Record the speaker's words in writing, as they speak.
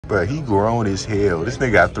Bro, he grown as hell. This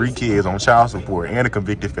nigga got 3 kids on child support and a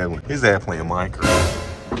convicted felon. His ass playing Minecraft.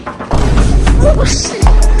 Oh shit!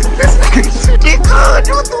 This nigga get good.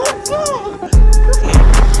 What the fuck?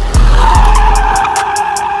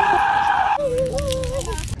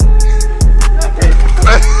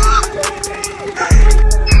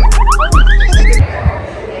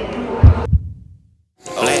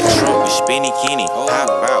 Spinny Kenny, pop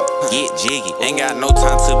out, get jiggy. Ain't got no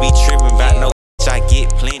time to be tripping about no I get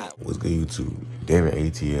plenty. What's good, YouTube? Daveon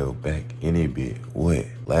ATL back in a bit. What?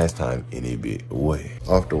 Last time in a bit. What?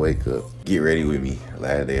 Off to wake up. Get ready with me.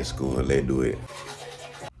 Last day of school. Let's do it.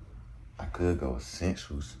 I could go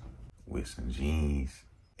essentials with some jeans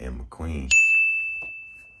and McQueen.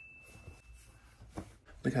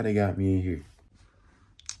 Look how they got me in here.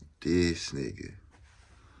 This nigga.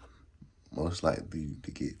 Most likely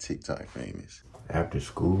to get TikTok famous. After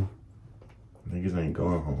school, niggas ain't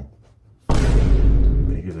going home.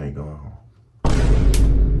 Niggas ain't going home.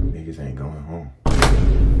 Niggas ain't going home.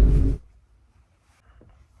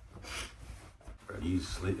 Bro,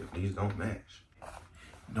 these don't match.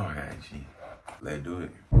 No, I got G. Let's do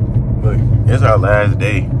it. Look, it's our last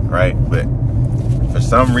day, right? But for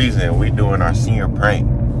some reason, we doing our senior prank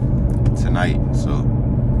tonight. So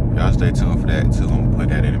y'all stay tuned for that too. I'm gonna put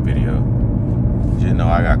that in the video. Just know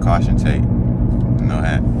I got caution tape. You know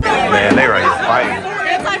that. Man, they right here fighting.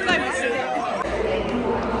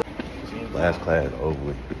 Last class over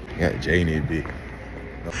with. Got Jay in it big.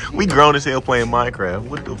 We grown as hell playing Minecraft.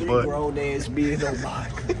 What the fuck? Grown ass being no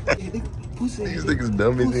Minecraft. These niggas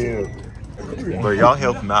dumb as hell. But y'all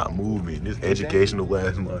help not moving. This educational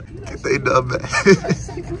last month. Get they dumb ass.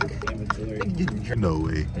 No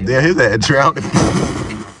way. Damn, his ass drowning.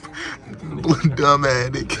 Dumb ass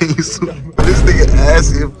nigga can't swim. This nigga ass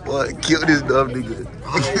him fuck. Kill this dumb nigga.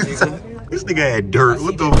 This nigga had dirt.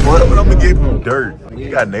 What the fuck? What I'm gonna get from dirt? You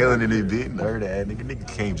got nailing in his bit, nerd ass nigga. Nigga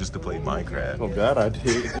came just to play Minecraft. Oh God, I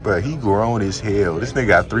did. But he grown as hell. This nigga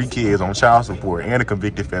got 3 kids on child support and a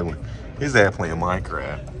convicted felon. His ass playing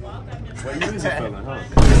Minecraft. Well, you is a felon, huh?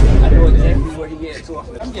 I know exactly where he gets to.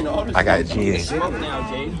 I'm getting all this. I got G. Smoke now,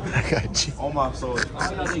 Jay. I got G. On my soul.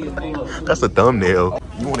 That's a thumbnail.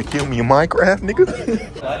 You wanna kill me in Minecraft, nigga?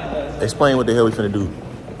 Explain what the hell we finna do.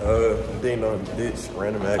 Ding dong dicks,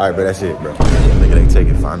 random act. Alright, but that's it, bro. Nigga, they take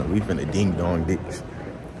it final. We finna ding dong dicks.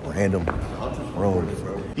 Random room.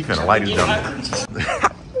 He finna light his dumb.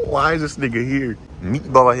 Why is this nigga here?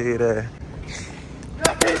 Meatball head ass.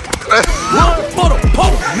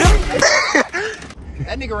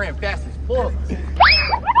 That nigga ran fast as fuck.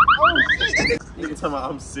 Nigga talking about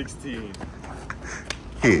I'm 16.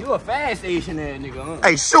 Hit. You a fast Asian ass nigga, huh?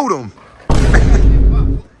 Hey, shoot him.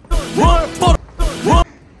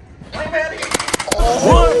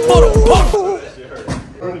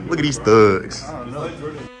 Look at these thugs.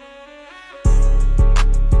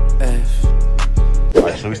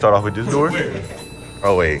 Alright, should we start off with this door?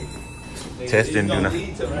 Oh wait. Testing, you know.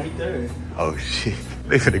 Oh shit.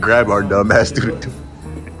 They finna grab our dumb ass through the door.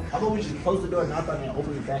 I thought we just close the door and I thought they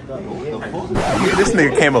open it back up. Yeah, this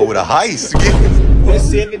nigga came up with a heist. There's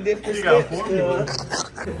 7 different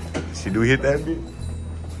steps. Shit, do we hit that bit?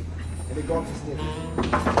 And they go off the steps.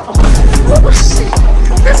 Oh shit.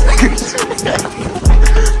 This nigga.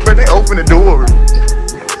 But they open the door.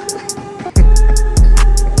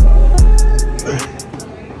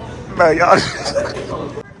 Man, y'all.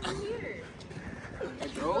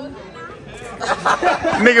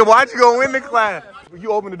 Nigga, why'd you go in the class?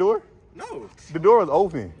 You open the door? No. The door is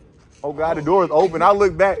open. Oh God, the door is open. I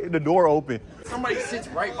look back, the door open. Somebody sits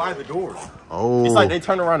right by the door. Oh. It's like they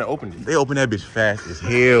turned around and opened it. They opened that bitch fast as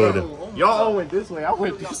hell. Y'all all went this way. I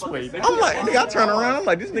went this way. I'm like, nigga, I turn around. I'm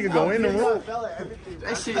like, this nigga go in the room.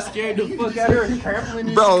 That shit scared the fuck out of her. Trampling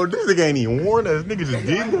this. Bro, this nigga ain't even warned us. Nigga just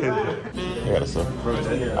did that. I got a sub.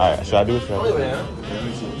 Alright, should I do it? Should I do it?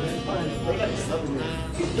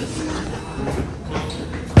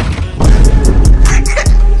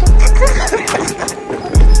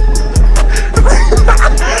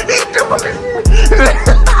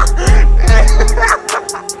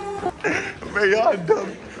 Man, y'all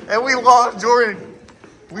dumb. And we lost Jordan.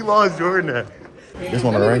 We lost Jordan now. This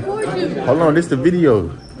one, right? Hold on, this the video.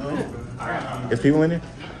 There's people in there?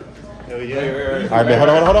 Hell yeah. Alright, man,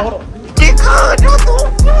 hold on. Get good, what the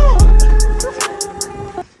fuck?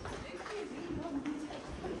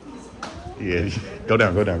 Yeah, go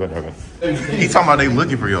down. He talking about they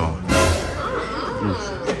looking for y'all.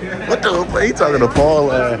 What the fuck? He talking to Paul,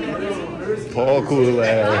 Paul cool,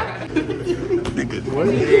 nigga.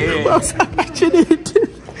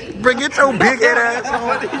 Yeah. Bro, get your big head ass on.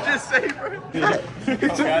 What did he just say, bro?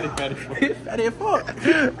 Fatty as fuck.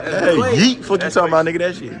 Hey, yeet. Fuck you talking about, nigga?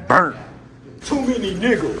 That shit burnt. Too many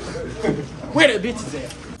niggas. Where the bitches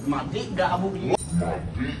at? My dick got movie. What?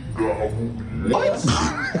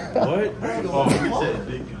 What? Oh, he said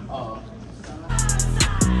big.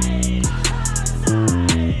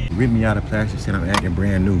 Rip me out of plastic, said I'm acting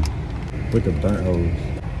brand new. With the burnt hose.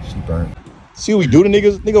 She burnt. See what we do to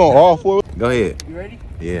niggas? Nigga on all four. Go ahead. You ready?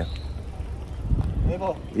 Yeah.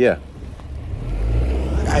 Able. Yeah.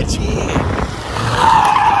 I got you.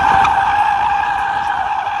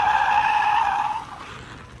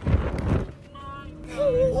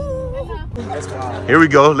 Here we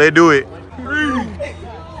go. Let's do it.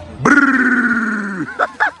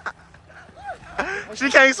 She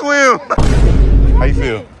can't swim. How you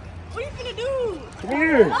feel? What are you finna do? Come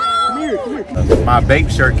here. Come here. Come here. My bape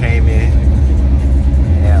shirt came in.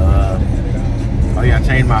 And, oh yeah, I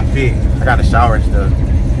changed my fit. I got a shower and stuff.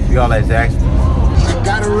 We all at Zach's.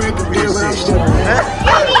 Got a record deal.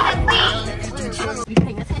 You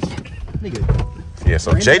paying attention? Nigga. Yeah,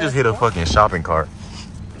 so Jay just hit a fucking shopping cart.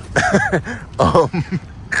 Oh no,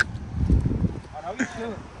 we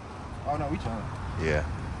chilling. Oh no, we chilling. Yeah.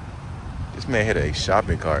 This man hit a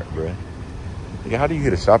shopping cart, bro. Yeah, how do you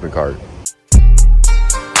hit a shopping cart?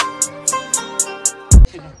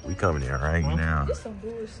 We coming in right now. Some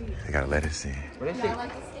bullshit. I gotta let us in. What is it?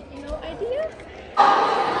 No idea?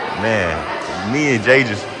 Man, me and Jay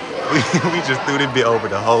just we just threw this bit over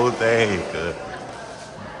the whole thing.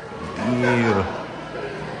 Yeah.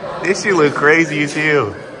 This shit look crazy as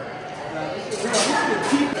hell.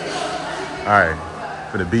 Alright,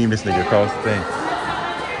 for the beam this nigga across the thing.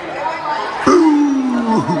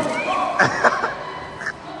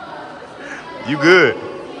 You good?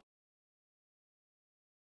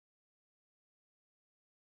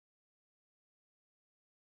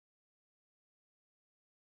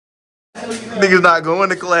 Niggas not going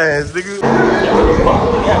to class, nigga.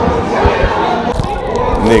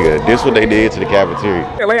 Nigga, this what they did to the cafeteria.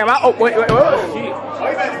 Hey, wait, oh, wait. Shit.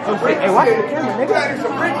 Oh, shit. Hey, watch the camera, nigga.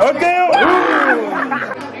 Okay.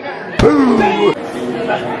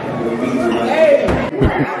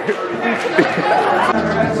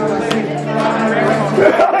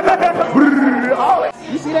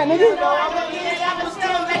 You see that, nigga?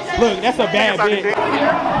 Look, that's a bad bit.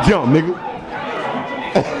 Jump, nigga.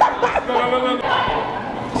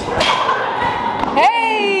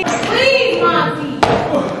 Hey! Please, Monty!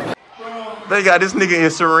 They got this nigga in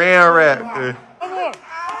saran wrap.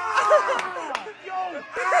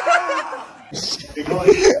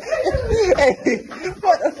 Hey,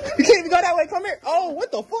 what? You can't even go that way. Come here. Oh,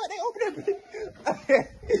 what the fuck? They opened it.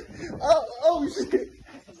 Oh shit.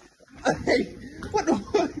 Hey, what the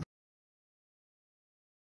fuck?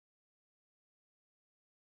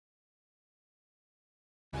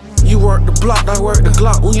 You work the block, I work the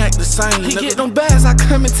Glock, we ain't the same. He get them bags, I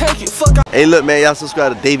come and take it, fuck. Hey, look, man, y'all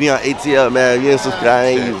subscribe to Daveon ATL, man. If you ain't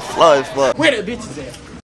subscribed, you fly as fuck. Where the bitches at?